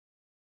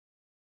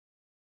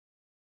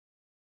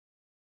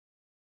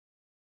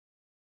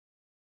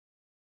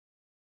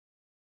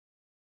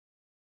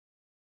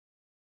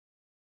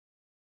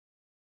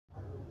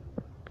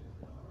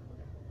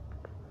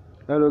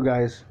Hello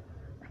guys,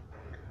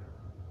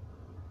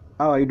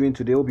 how are you doing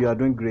today? Hope you are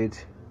doing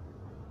great.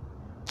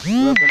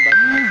 Welcome back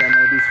to my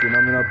channel, this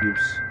phenomenal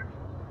peeps.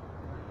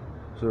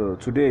 So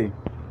today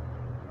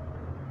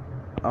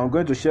I'm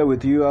going to share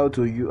with you how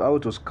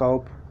to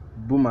scalp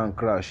boom and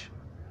crash.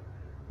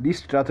 These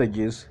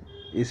strategies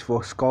is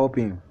for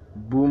scalping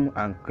boom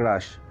and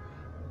crash.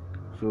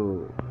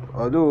 So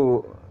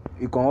although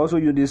you can also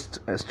use these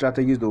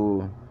strategies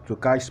to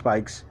catch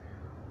spikes,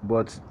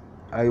 but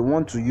I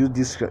want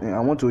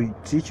to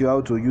teach you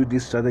how to use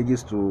these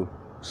strategies to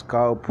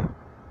scalp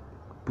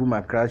boom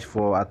and crash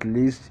for at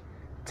least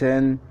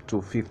 10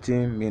 to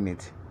 15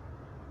 minutes.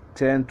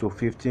 10 to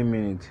 15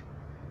 minutes.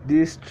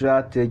 These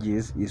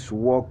strategies is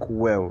work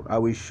well. I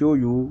will show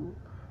you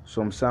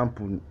some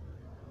sample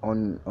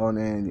on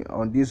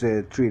this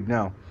trade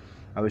now.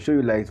 I will show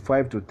you like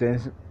 5 to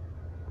 10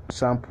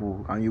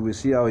 sample and you will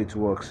see how it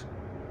works.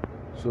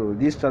 So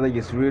these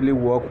strategies really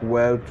work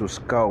well to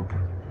scalp.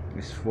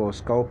 It's for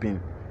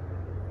scalping.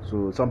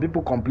 So some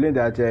people complain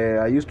that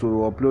I used to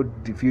upload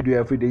the video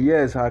every day.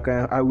 Yes, I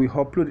will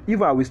upload.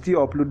 Even I will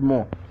still upload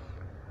more.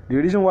 The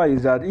reason why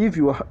is that if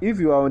you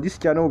are on this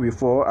channel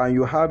before and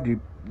you have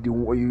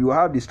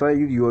the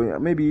strategy,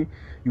 maybe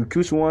you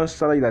choose one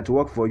strategy that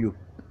work for you,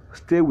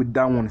 stay with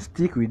that one,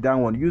 stick with that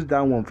one, use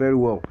that one very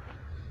well,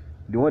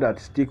 the one that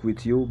stick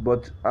with you.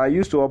 But I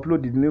used to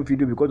upload the new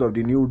video because of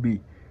the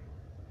newbie,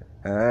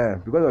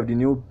 because of the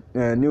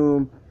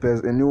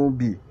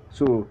newbie.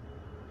 So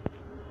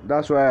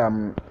that's why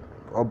I'm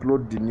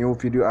upload the new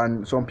video.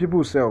 And some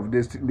people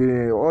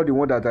they all the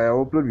one that I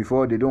upload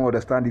before, they don't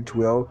understand it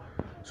well,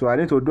 so I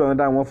need to do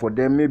another one for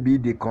them. Maybe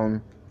they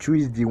can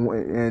choose they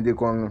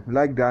can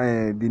like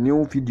that the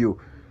new video.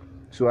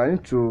 So I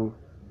need to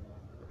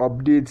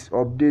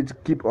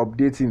keep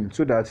updating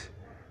so that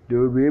they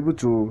will be able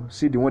to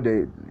see the one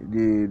they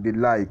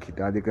like,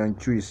 that they can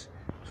choose.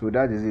 So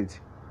that is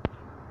it.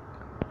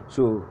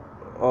 So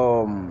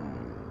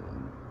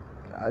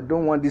I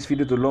don't want this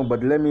video to long,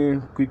 but let me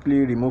quickly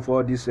remove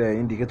all this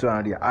indicator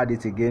and add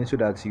it again so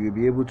that you will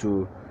be able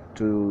to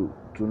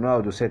know how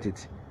to set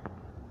it.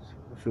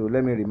 So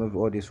let me remove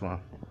all this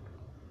one.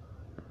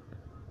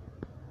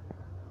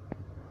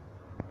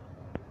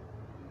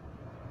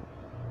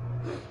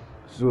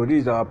 So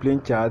this is our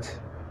plain chart.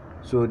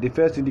 So the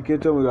first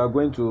indicator we are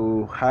going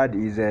to add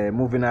is a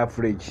moving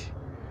average.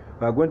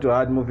 We are going to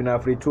add moving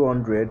average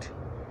 200,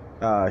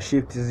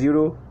 shift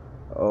 0.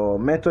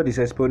 Method is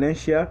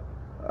exponential.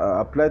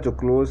 Apply to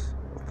close,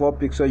 4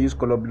 pixel, use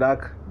color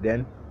black,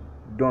 then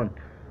done.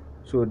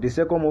 So the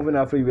second moving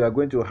average we are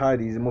going to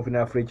add is moving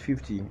average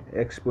 50,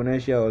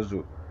 exponential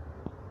also.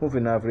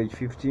 Moving average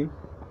 50,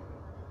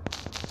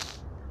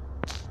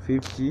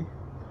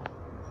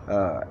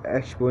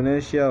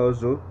 exponential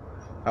also.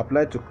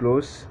 Apply to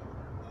close,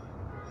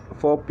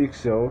 4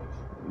 pixel.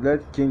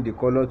 Let's change the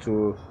color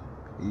to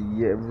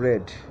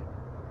red.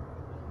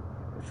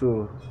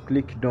 So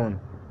click done.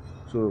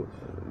 So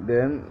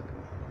then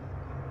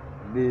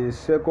the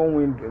second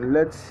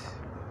window,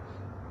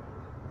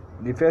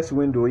 the first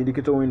window,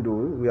 indicator window,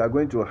 we are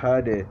going to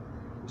add a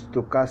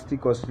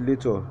stochastic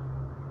oscillator.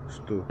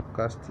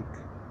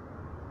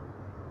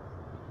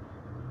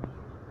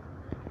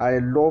 I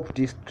love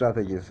these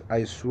strategies.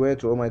 I swear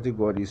to Almighty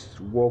God, it's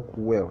work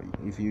well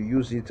if you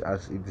use it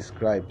as it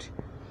described.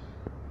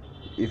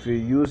 If you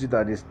use it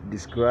as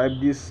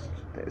described, this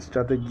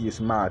strategy is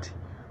smart.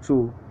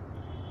 So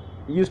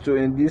used to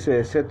in this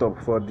setup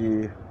for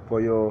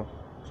your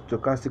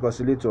stochastic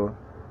oscillator,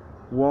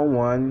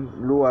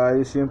 1 low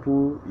high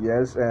simple,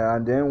 yes,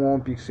 and then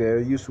 1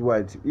 pixel, use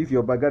white. If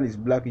your background is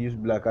black, use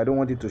black. I don't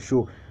want it to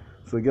show,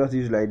 so just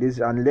use like this.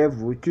 And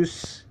level,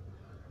 choose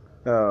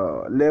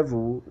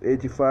level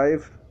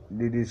 85.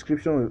 The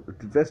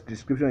first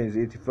description is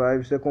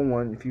 85, second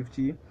one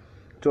 50,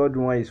 third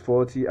one is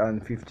 40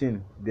 and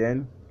 15.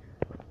 Then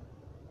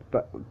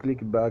click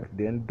back,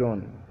 then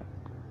done.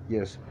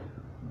 Yes.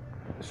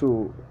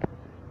 So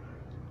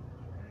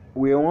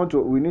we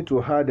need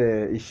to add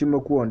a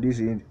Ishimoku on this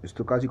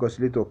stochastic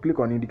oscillator. Click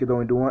on indicator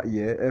window 1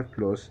 here, F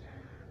plus,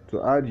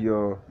 to add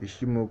your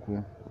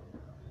Ishimoku.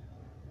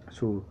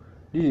 So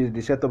this is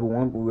the setup we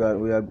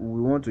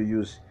want to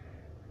use.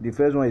 The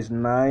first one is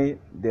 9,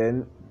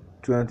 then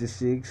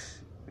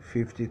 26,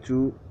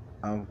 52,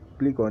 and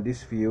click on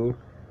this field,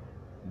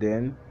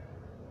 then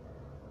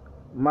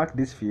mark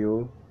this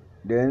field,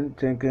 then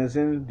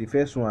the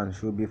first one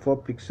should be 4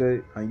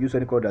 pixel and use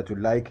any color that you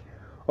like.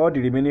 All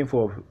the remaining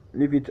 4,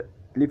 leave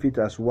it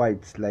as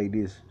white like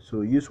this.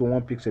 So use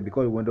 1 pixel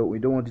because we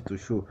don't want it to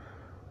show.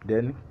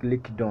 Then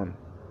click done.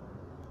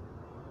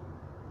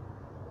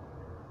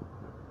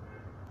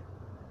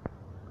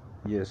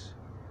 Yes,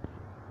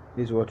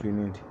 this is what we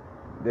need.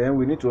 Then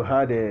we need to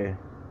add a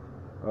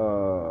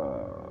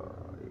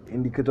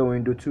indicator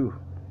window 2.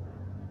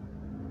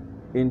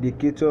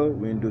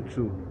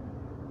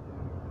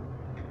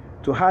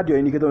 To add your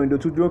indicator window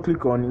 2, don't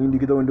click on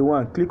indicator window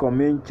 1. Click on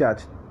main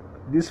chart.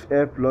 This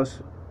F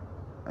plus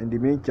and the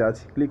main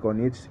chart, click on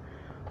it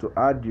to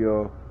add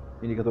your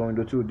indicator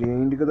window 2. The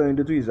indicator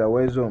window 2 is a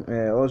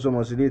Osm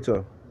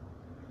oscillator.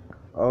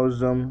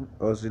 awesome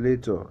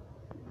oscillator.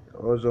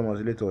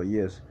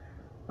 Yes.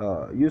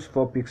 Use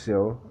 4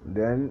 pixel.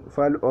 Then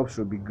value up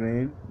should be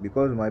green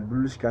because my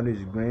bullish candle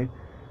is green.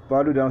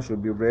 Value down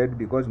should be red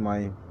because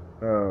my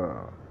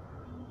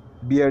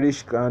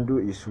bearish candle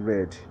is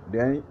red.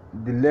 Then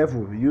the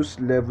level, use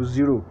level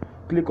 0.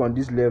 Click on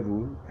this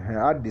level and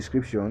add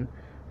description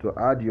to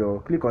add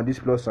your, click on this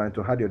plus sign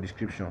to add your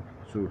description.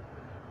 So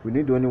we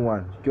need only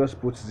one,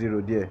 just put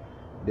 0 there,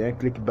 then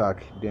click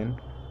back, then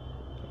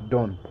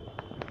done.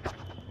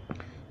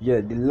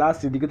 Yeah, the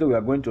last indicator we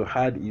are going to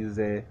add is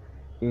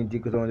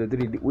indicator window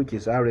 3, which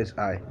is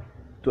RSI.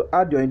 To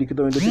add your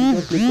indicator window 3,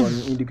 don't click on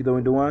indicator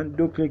window 1,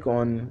 don't click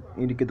on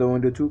indicator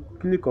window 2,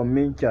 click on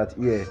main chart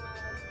here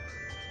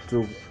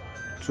to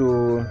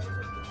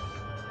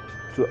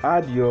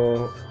add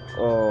your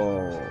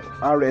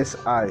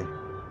RSI.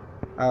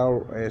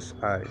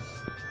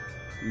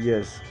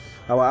 Yes,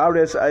 our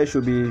RSI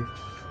should be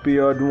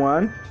period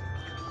 1,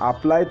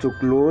 apply to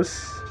close,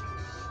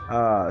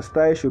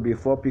 style should be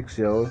 4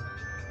 pixel.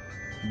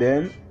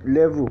 Then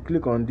level,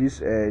 click on this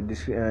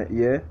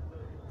here.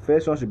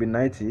 First one should be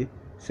 90,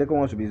 second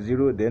one should be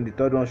 0, then the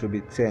third one should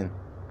be 10.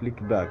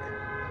 Click back,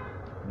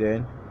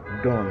 then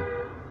done.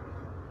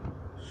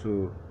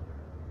 So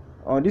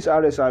on this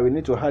RSI we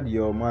need to add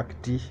your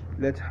MACD.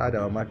 Let's add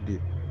our MACD.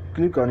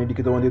 Click on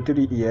indicator window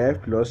 3 here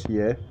plus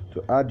here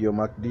to add your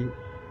MACD.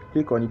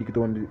 Click on indicator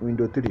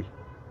window 3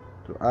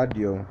 to add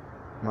your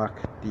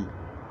MACD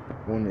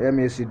on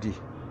MACD.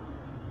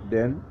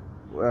 Then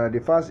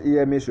the fast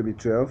EMA should be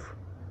 12,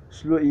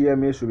 slow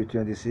EMA should be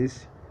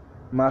 26,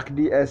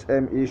 MACD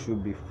SMA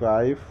should be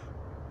 5.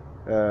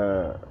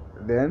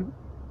 Then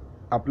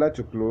apply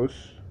to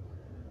close.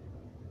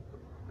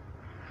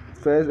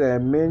 First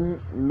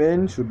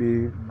main should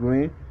be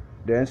green,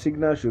 then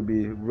signal should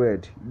be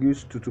red.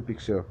 Use 2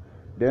 pixel.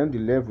 Then the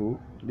level,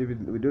 we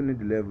don't need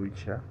the level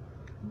here.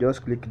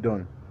 Just click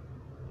done.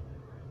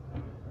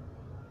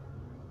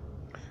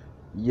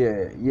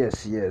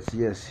 Yes,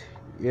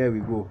 here we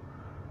go.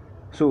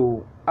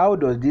 So how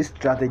does this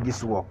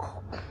strategies work?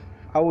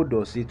 How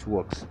does it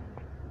works?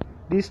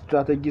 This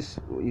strategies,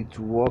 it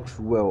works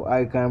well.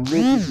 I can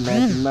rate it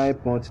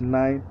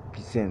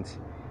 99.9%.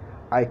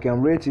 I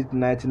can rate it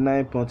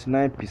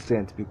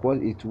 99.9%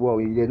 because it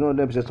works. There's no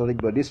 100% strategy,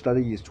 but this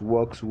strategy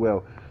works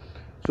well.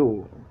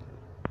 So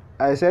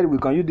I said we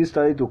can use this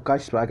strategy to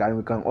catch spike, and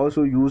we can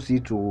also use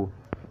it to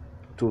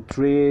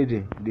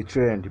trade the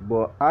trend.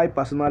 But I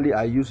personally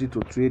use it to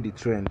trade the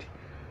trend.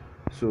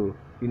 So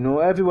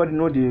everybody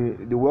know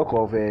the work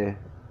of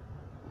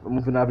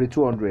moving average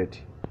 200.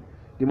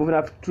 The moving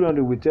average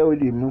 200 will tell you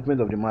the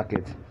movement of the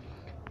market.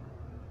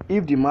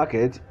 If the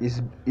market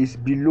is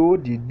below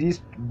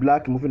this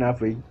black moving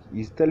average,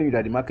 is telling you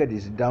that the market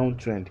is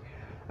downtrend,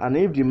 and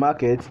if the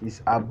market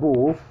is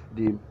above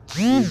the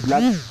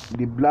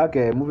black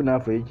moving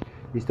average,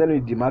 is telling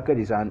you the market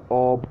is an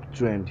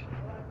uptrend.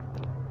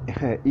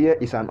 Here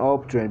is an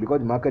uptrend because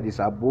the market is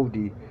above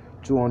the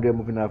 200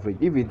 moving average.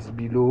 If it's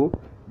below,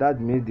 that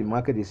means the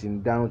market is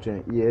in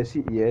downtrend. Here,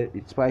 see here,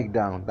 it spiked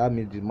down. That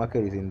means the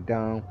market is in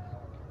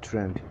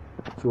downtrend.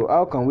 So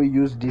how can we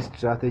use these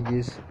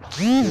strategies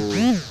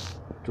to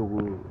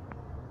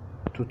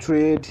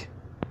trade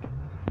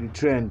the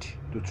trend?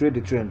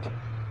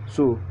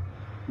 So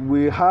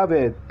we have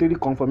a 3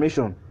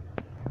 confirmation.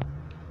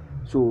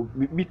 So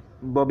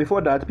but before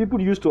that, people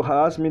used to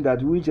ask me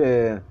that which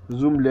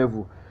zoom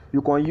level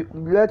you can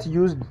let's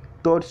use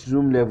third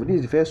zoom level. This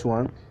is the first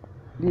one,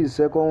 this is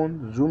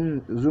second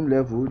zoom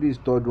level, this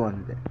is third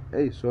one.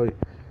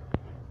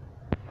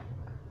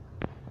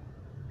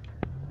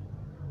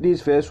 This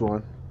is first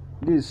one,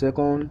 this is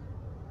second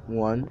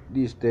one,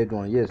 this is third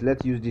one. Yes,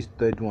 let's use this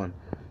third one.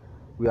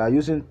 We are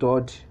using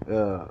third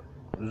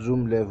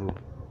zoom level.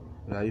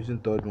 We are using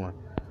third one.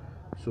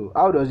 So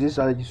how does this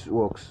strategy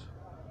works?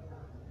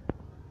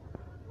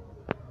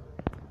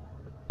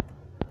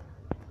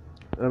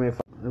 Let me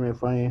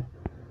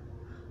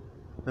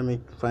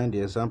find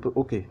the example.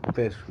 Okay,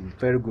 first,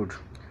 very good.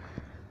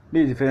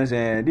 This is the first.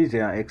 This is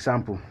an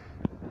example.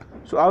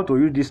 So how to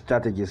use these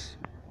strategies?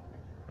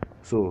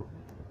 So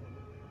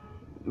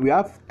we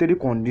have 3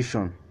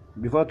 conditions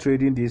before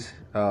trading this.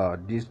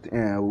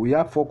 We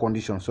have 4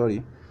 conditions.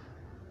 Sorry.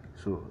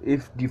 So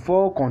if the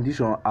 4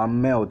 conditions are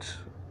met,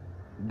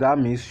 that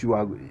means you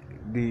are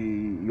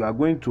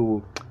going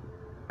to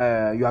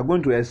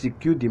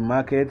execute the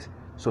market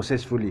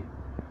successfully.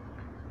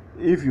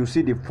 If you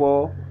see the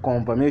 4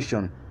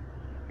 confirmation,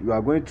 you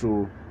are going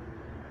to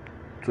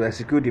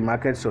execute the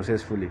market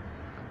successfully.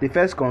 The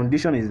first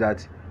condition is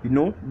that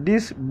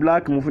this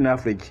black moving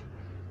average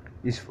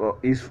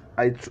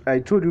I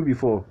told you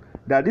before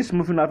that this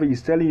moving average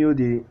is telling you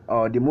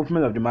the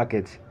movement of the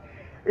market.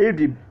 If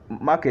the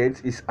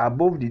market is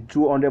above the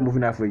 200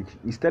 moving average,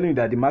 it's telling you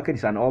that the market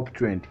is an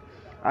uptrend,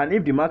 and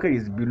if the market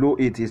is below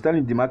it, it's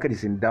telling you the market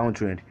is in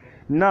downtrend.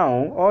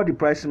 Now all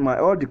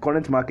the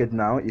current market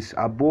now is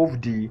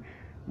above the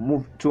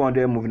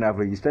 200 moving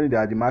average. It's telling you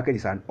that the market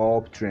is an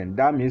uptrend.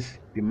 That means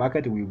the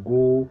market will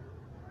go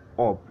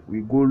up,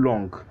 will go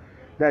long.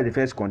 That is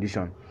the first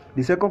condition.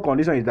 The second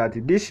condition is that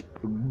this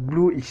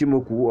blue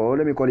Ichimoku, or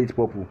let me call it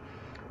purple,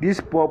 this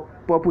purple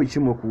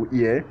Ichimoku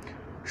here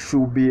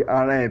should be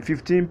around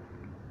 15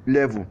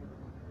 level.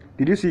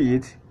 Did you see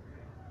it?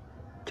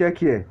 Check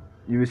here.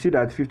 You will see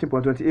that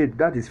 15.28,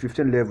 that is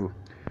 15 level.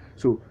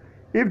 So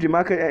if the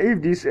market,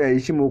 if this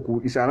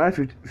Ichimoku is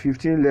around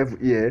 15 level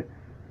here,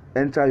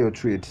 enter your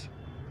trade.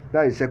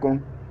 That is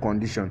second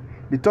condition.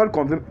 The third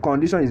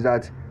condition is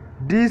that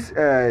this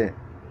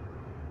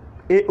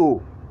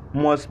AO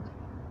must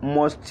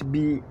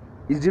be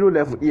zero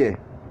level here.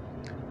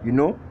 You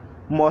know,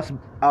 must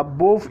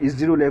above is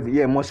zero level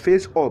here, must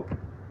face up.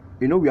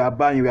 You know, we are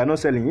buying, we are not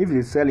selling. If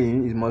it's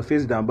selling, it must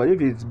face down. But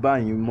if it's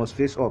buying, you must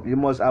face up. You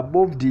must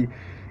above the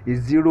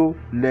zero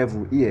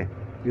level here.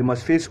 You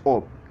must face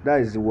up.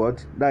 That is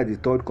what? That is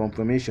the third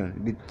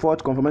confirmation. The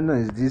fourth confirmation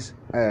is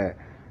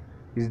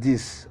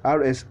this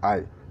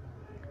RSI.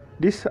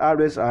 This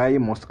RSI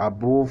must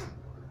above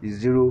the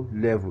zero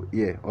level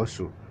here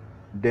also.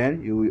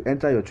 Then you will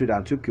enter your trade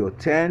and took your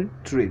 10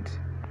 trade.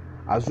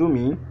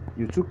 Assuming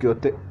you took your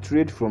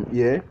trade from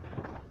here.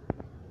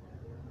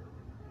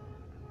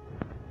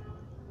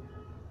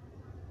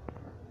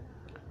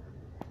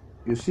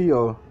 You see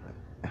your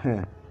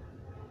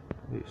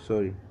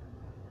sorry.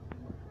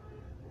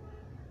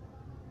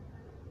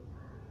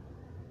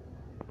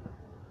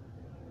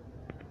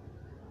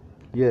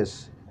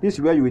 Yes, this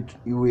is where you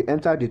will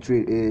enter the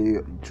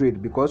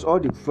trade because all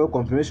the four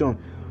confirmations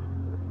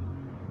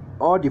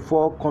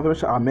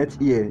are met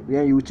here.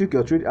 Then you will take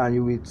your trade and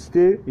you will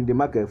stay in the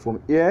market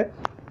from here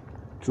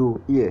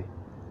to here.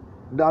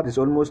 That is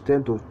almost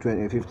 10 to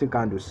 15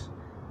 candles.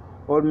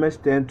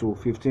 Almost 10 to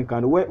 15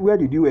 candles. Where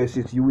did you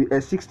assist? You will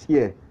assist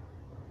here.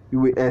 You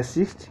will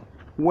assist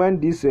when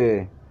this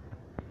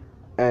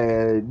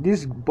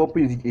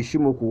purple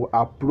Ichimoku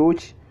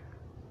approach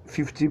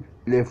 50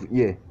 level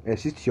here.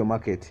 Assist your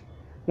market.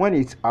 When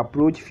it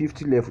approach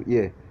 50 level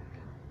here,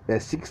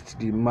 assist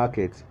the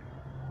market.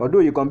 Although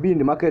you can be in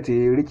the market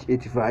reach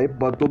 85,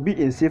 but to be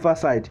in safer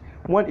side,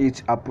 when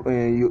it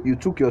you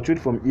took your trade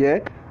from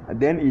here,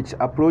 then it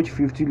approach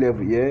 50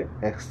 level here,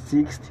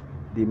 assist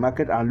the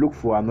market and look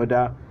for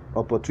another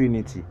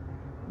opportunity.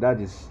 That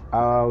is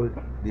how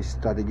the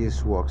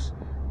strategies works.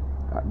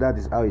 That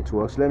is how it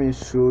works. Let me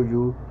show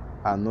you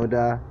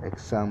another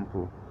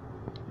example.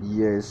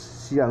 Yes,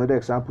 see another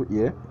example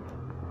here.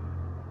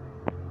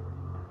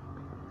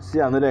 See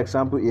another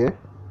example here.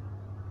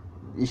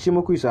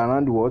 Ichimoku is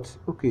around what?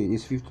 Okay,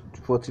 it's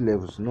 40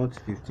 levels, not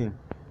 15.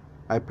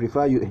 I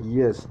prefer you.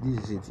 Yes,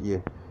 this is it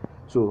here.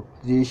 So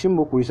the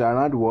Ichimoku is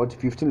around what?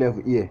 15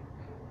 level here.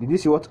 Did you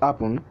see what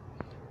happened?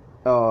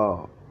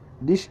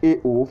 This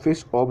AO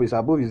face up is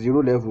above the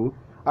zero level.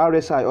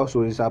 RSI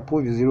also is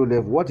above the zero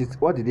level. What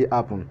did it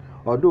happen?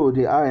 Although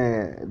this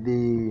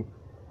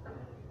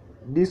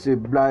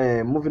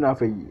moving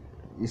average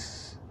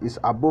is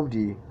above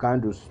the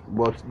candles,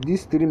 but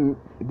this three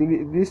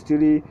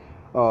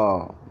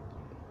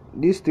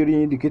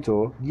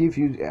indicator give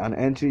you an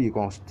entry. You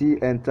can still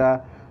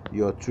enter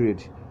your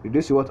trade. Did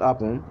you see what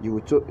happened?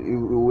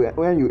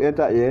 When you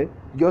enter here,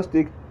 just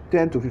take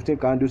 10 to 15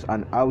 candles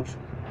and out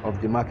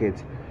of the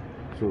market.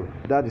 So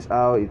that is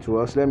how it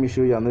works. Let me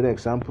show you another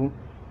example.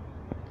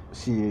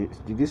 See,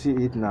 did you see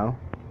it now?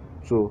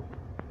 So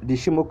the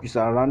Ichimoku is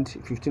around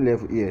 15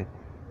 level here.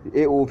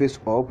 The AO face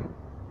up,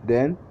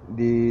 then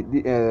the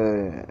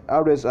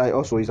RSI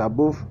also is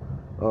above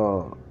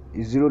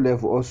zero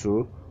level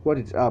also. What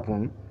did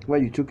happen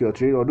when you took your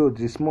trade? Although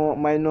the small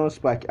minor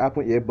spike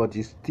happened here, but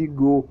it still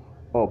go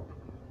up.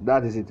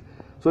 That is it.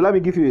 So let me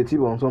give you a tip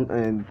on some,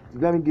 and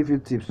let me give you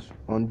tips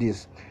on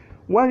this.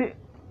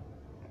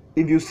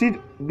 If you see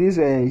this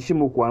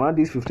Ichimoku around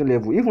this 15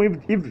 level,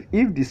 even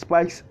if the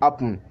spikes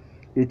happen,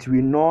 it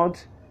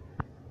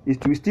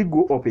will still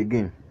go up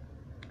again.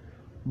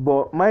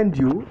 But mind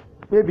you,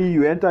 maybe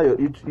you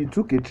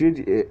took a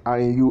trade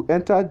and you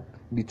entered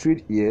the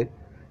trade here,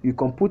 you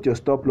can put your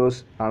stop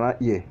loss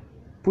around here.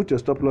 Put your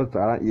stop loss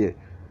around here.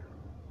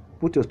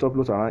 Put your stop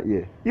loss around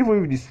here.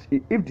 Even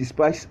if the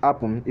spikes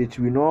happen, it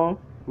will not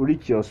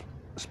reach your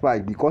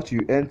spike because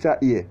you enter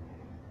here.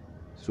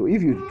 So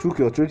if you took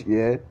your trade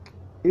here,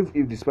 if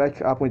the spike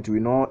happen, it will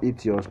not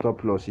hit your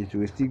stop loss. It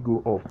will still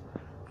go up.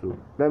 So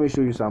let me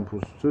show you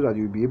samples so that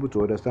you'll be able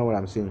to understand what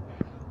I'm saying.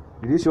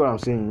 Did you see what I'm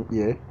saying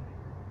here?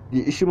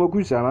 The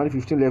Ichimoku is around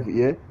 15 level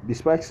here. The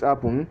spikes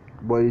happen,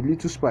 but a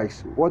little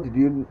spikes. What did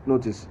you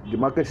notice? The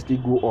market still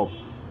go up.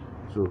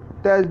 So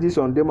test this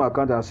on demo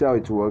account and see how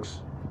it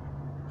works.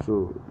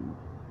 So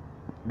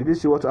did you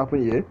see what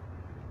happened here?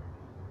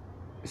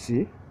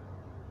 See,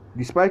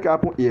 the spike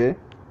happened here,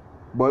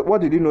 but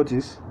what did you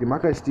notice? The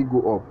market still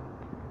go up.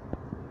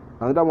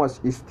 Another one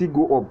is still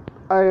go up.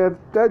 I have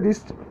tried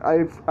this.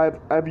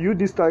 I've used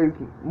this style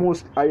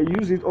most. I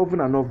use it often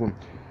and often,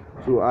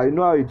 so I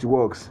know how it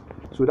works.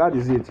 So that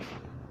is it.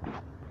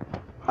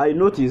 I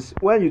noticed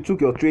when you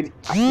took your trade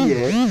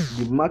here,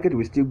 the market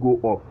will still go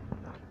up.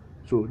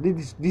 So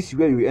this is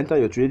where you enter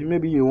your trade.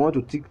 Maybe you want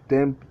to tick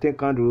 10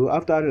 candle.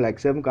 After like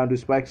 7 candle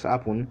spikes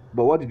happen,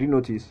 but what did you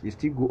notice? It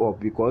still go up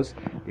because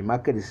the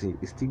market is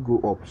still go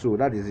up. So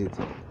that is it.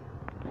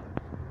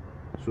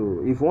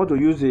 So if you want to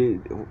use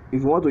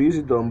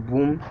it on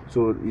boom,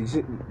 so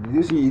did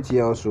you see it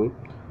here also?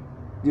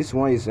 This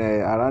one is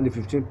around the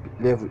 15th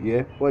level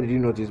here. What did you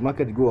notice?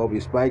 Market go up,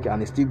 a spike,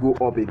 and it still go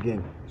up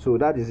again. So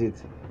that is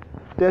it.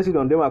 Test it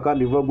on demo account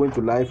before going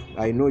to live.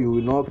 I know you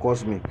will not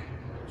cost me.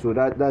 So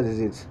that is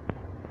it.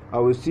 I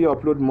will still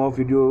upload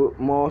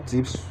more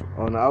tips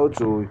on how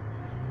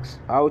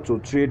to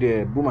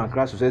trade boom and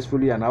crash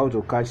successfully and how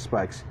to catch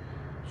spikes.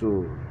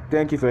 So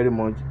thank you very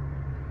much.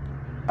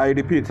 I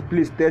repeat,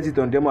 please test it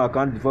on demo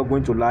account before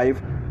going to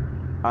live.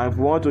 And if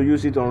you want to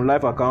use it on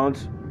live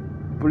account,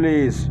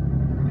 please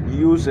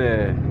use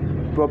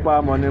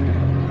proper money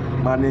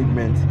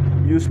management.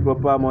 Use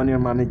proper money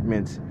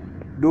management.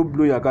 Don't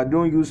blow your account.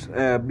 Don't use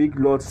big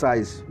lot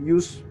size.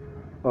 Use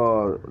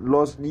the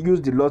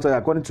lot size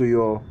according to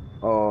your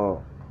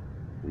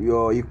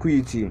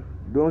equity.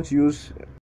 Don't use